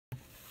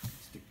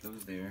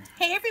was there.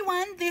 Hey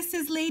everyone, this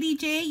is Lady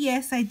J.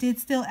 Yes, I did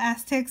steal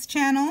Aztec's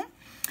channel.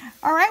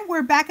 Alright,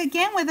 we're back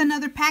again with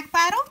another pack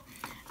battle.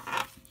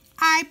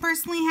 I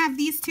personally have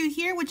these two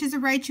here, which is a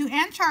Raichu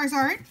and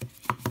Charizard.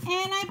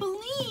 And I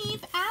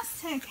believe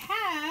Aztec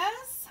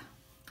has...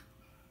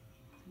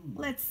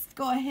 Let's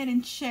go ahead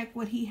and check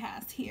what he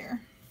has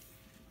here.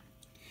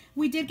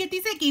 We did get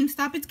these at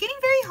GameStop. It's getting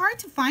very hard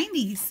to find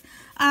these.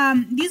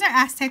 These are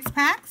Aztec's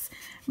packs.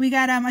 We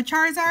got a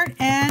Charizard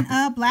and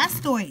a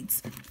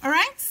Blastoise.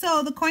 Alright,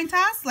 so the coin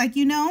toss, like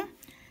you know,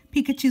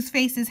 Pikachu's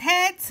face is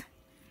heads.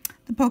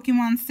 The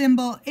Pokemon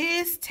symbol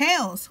is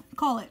tails.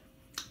 Call it.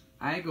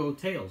 I go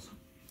tails.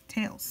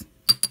 Tails.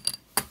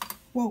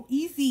 Whoa,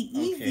 easy,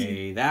 easy.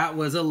 Okay, that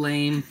was a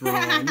lame throw. Wah,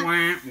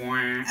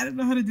 wah. I don't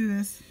know how to do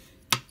this.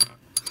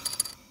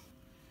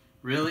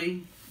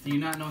 Really? Do you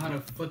not know how to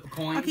flip a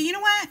coin? Okay, you know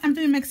what? I'm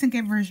doing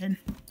Mexican version.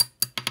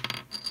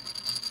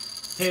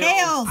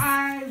 Tails.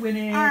 I win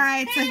it.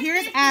 Alright, so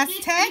here's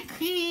Aztec.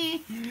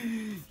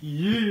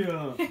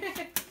 Yeah.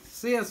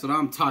 See, that's what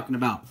I'm talking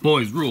about.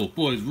 Boys rule,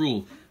 boys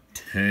rule.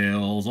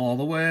 Tails all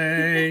the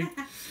way.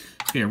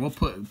 Here, we'll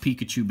put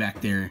Pikachu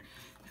back there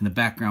in the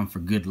background for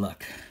good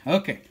luck.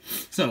 Okay,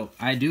 so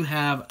I do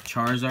have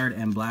Charizard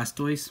and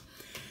Blastoise.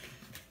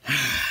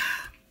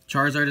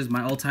 Charizard is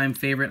my all-time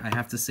favorite. I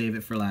have to save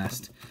it for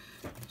last.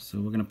 So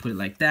we're going to put it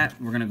like that.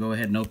 We're going to go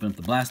ahead and open up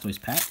the Blastoise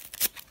pack.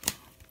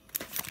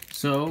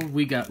 So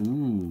we got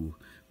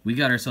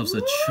ourselves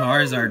a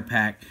Charizard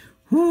pack.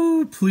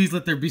 Woo, please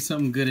let there be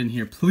something good in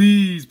here.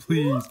 Please,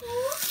 please.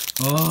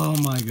 Oh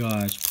my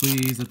gosh,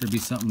 please let there be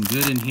something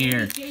good in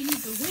here. Jay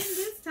needs to win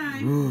this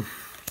time.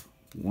 Oof.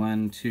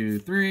 1, 2,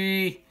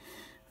 3.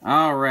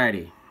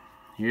 Alrighty,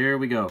 here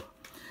we go.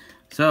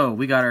 So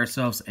we got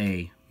ourselves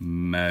a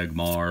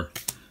Magmar,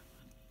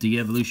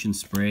 De-Evolution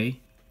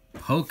Spray,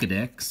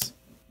 Pokedex,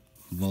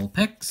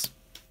 Vulpix,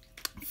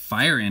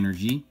 Fire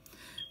Energy,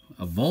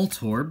 a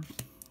Voltorb,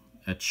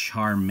 a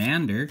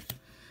Charmander,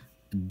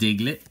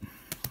 Diglett.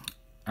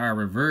 Our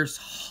reverse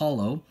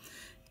holo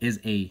is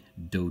a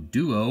Doduo.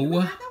 Do we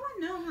have that one?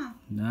 No, huh?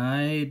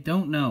 I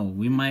don't know.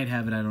 We might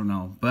have it, I don't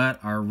know. But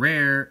our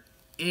rare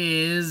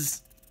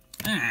is...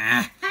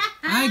 I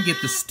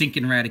get the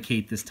stinking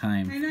Raticate this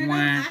time. I know,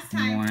 last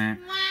time.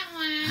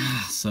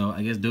 So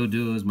I guess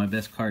Doduo is my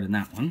best card in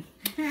that one.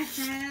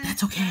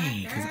 That's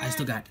okay, because I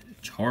still got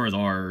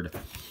Charizard.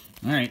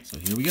 Alright, so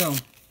here we go.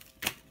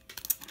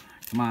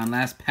 Come on,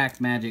 last pack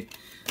magic.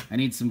 I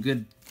need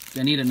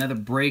another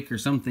break or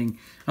something.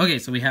 Okay,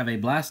 so we have a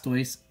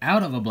Blastoise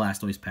out of a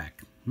Blastoise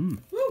pack. Woo.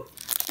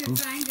 Good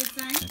sign, good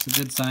sign. That's a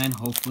good sign.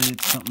 Hopefully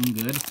it's something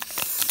good.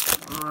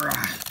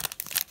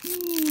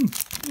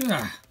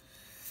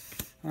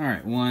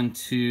 Alright, 1,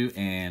 2,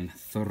 and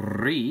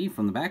 3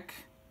 from the back.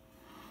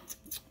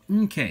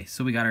 Okay,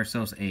 so we got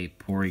ourselves a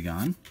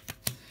Porygon.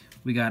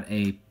 We got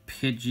a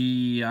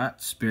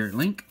Pidgeot Spirit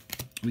Link.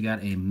 We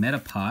got a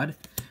Metapod.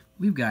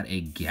 We've got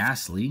a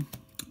Ghastly.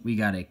 We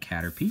got a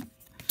Caterpie.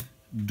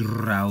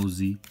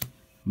 Drowsy.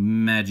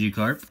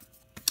 Magikarp.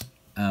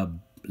 A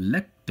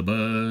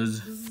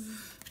Electabuzz.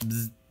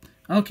 Bzz.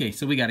 Okay,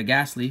 so we got a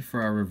Ghastly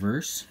for our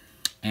reverse.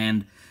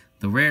 And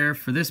the rare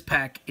for this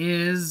pack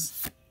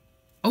is...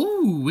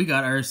 Oh, we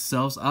got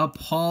ourselves a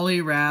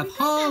Poliwrath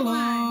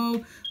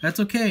Holo.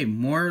 That's okay.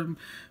 More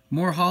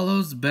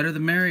holos, better the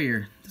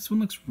merrier. This one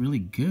looks really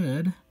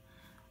good.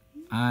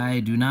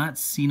 I do not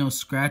see no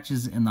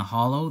scratches in the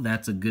holo.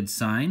 That's a good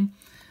sign.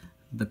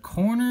 The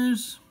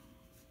corners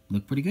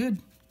look pretty good.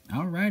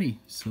 Alrighty,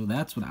 so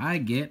that's what I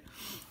get.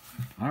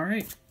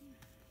 Alright.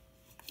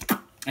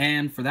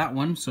 And for that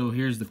one, so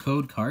here's the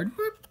code card.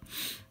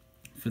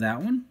 For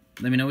that one,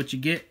 let me know what you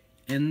get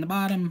in the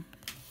bottom.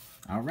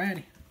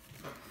 Alrighty.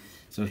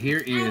 So here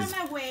is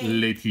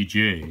Lady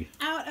J.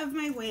 Out of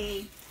my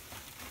way.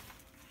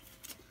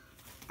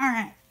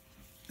 Alright.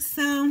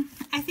 So,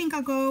 I think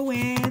I'll go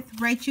with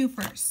Raichu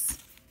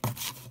first.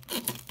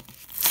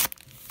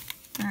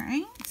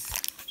 Alright.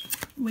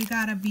 We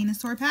got a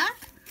Venusaur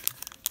pack.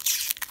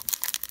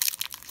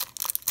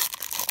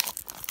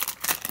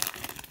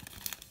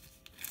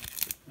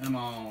 Come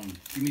on.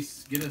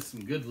 Get us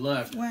some good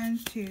luck. 1,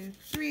 2,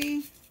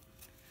 3.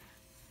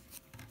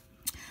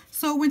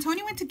 So when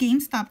Tony went to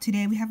GameStop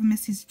today, we have a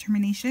Misty's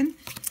determination.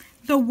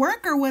 The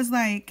worker was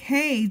like,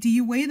 hey, do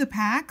you weigh the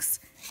packs?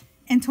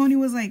 And Tony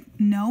was like,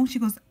 no. She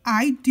goes,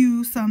 I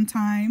do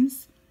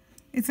sometimes.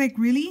 It's like,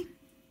 really?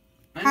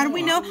 How do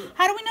we know?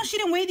 How do we know she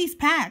didn't weigh these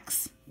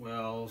packs?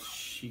 Well,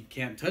 she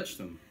can't touch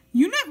them.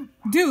 You never,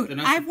 dude.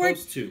 I've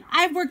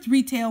worked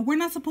retail. We're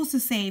not supposed to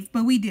save,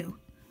 but we do.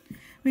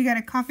 We got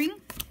a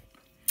coughing,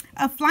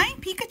 a flying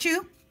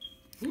Pikachu.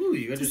 Ooh,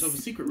 you got yourself a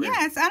secret rare.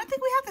 Yes, I don't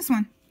think we have this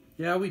one.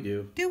 Yeah, we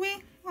do. Do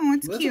we? Oh,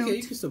 it's cute. Okay,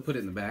 you can still put it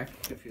in the back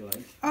if you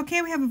like.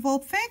 Okay, we have a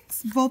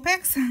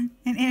Vulpix, an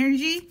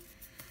Energy,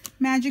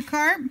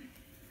 Magikarp,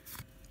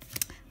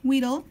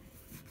 Weedle,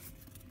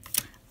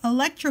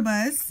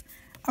 Electabuzz,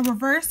 a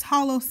reverse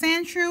holo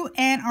Sandshrew,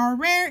 and our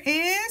rare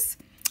is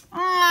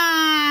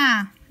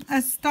a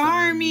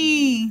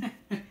Starmie.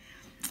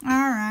 All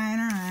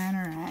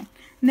right.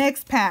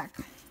 Next pack.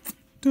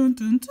 Dun,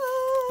 dun,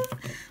 dun.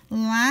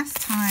 Last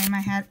time I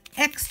had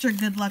extra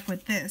good luck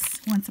with this,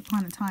 once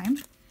upon a time.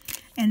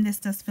 And this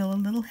does feel a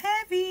little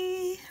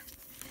heavy.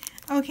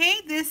 Okay,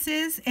 this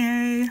is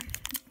a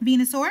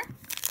Venusaur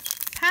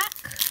pack.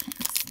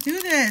 Let's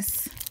do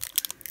this.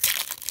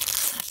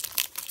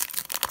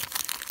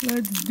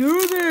 Let's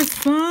do this,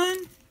 fun.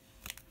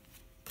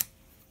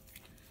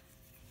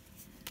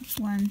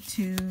 1,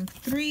 2,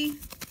 3.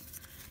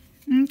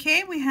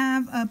 Okay, we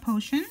have a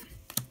potion.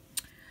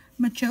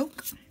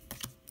 Machoke.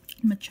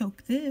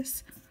 Machoke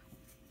this.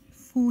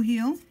 Full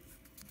heal.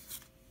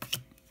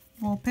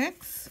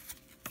 Vulpix.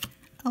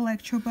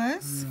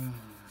 Electrobuzz.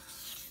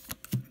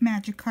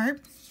 Magikarp.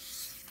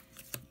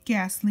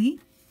 Ghastly.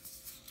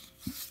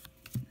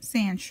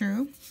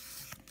 Sandshrew.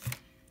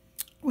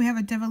 We have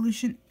a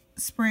Devolution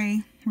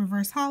Spray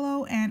Reverse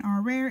Hollow, and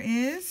our rare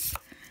is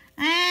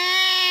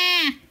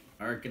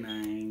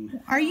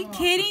Arcanine. Are you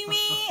kidding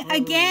me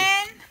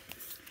again?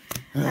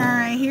 All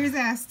right, here's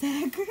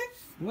Aztec.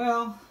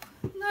 Well,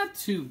 not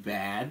too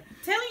bad.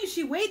 Telling you,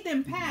 she weighed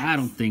them packs. I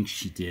don't think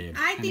she did.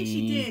 I think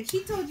she did.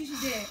 She told you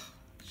she did.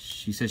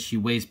 She says she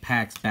weighs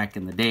packs back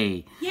in the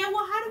day. Yeah,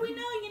 well, how do we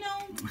know, you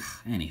know?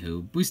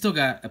 Anywho, we still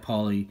got a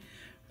Poly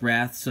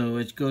Wrath, so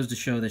it goes to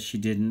show that she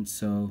didn't.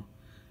 So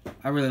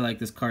I really like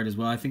this card as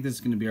well. I think this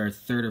is going to be our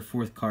 3rd or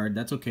 4th card.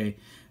 That's okay.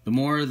 The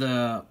more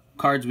the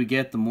cards we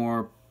get, the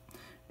more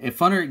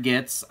funner it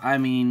gets. I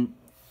mean,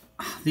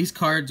 these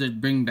cards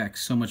bring back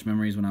so much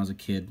memories when I was a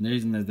kid.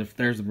 There's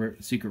the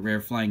secret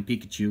rare Flying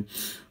Pikachu.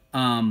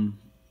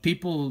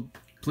 People,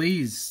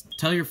 please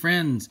tell your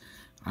friends.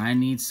 I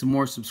need some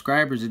more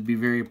subscribers. It'd be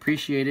very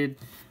appreciated.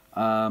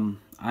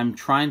 I'm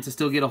trying to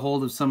still get a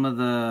hold of some of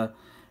the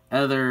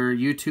other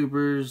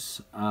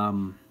YouTubers.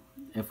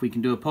 If we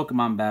can do a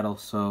Pokemon battle.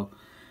 So,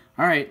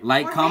 all right,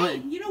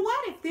 comment. Hey, you know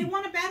what? If they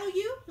want to battle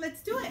you,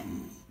 let's do it.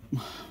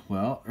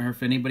 Well, or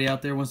if anybody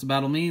out there wants to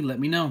battle me, let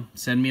me know.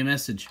 Send me a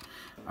message.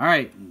 All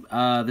right,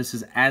 this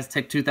is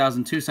Aztec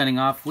 2002 signing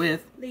off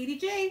with Lady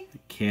J.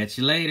 Catch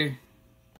you later.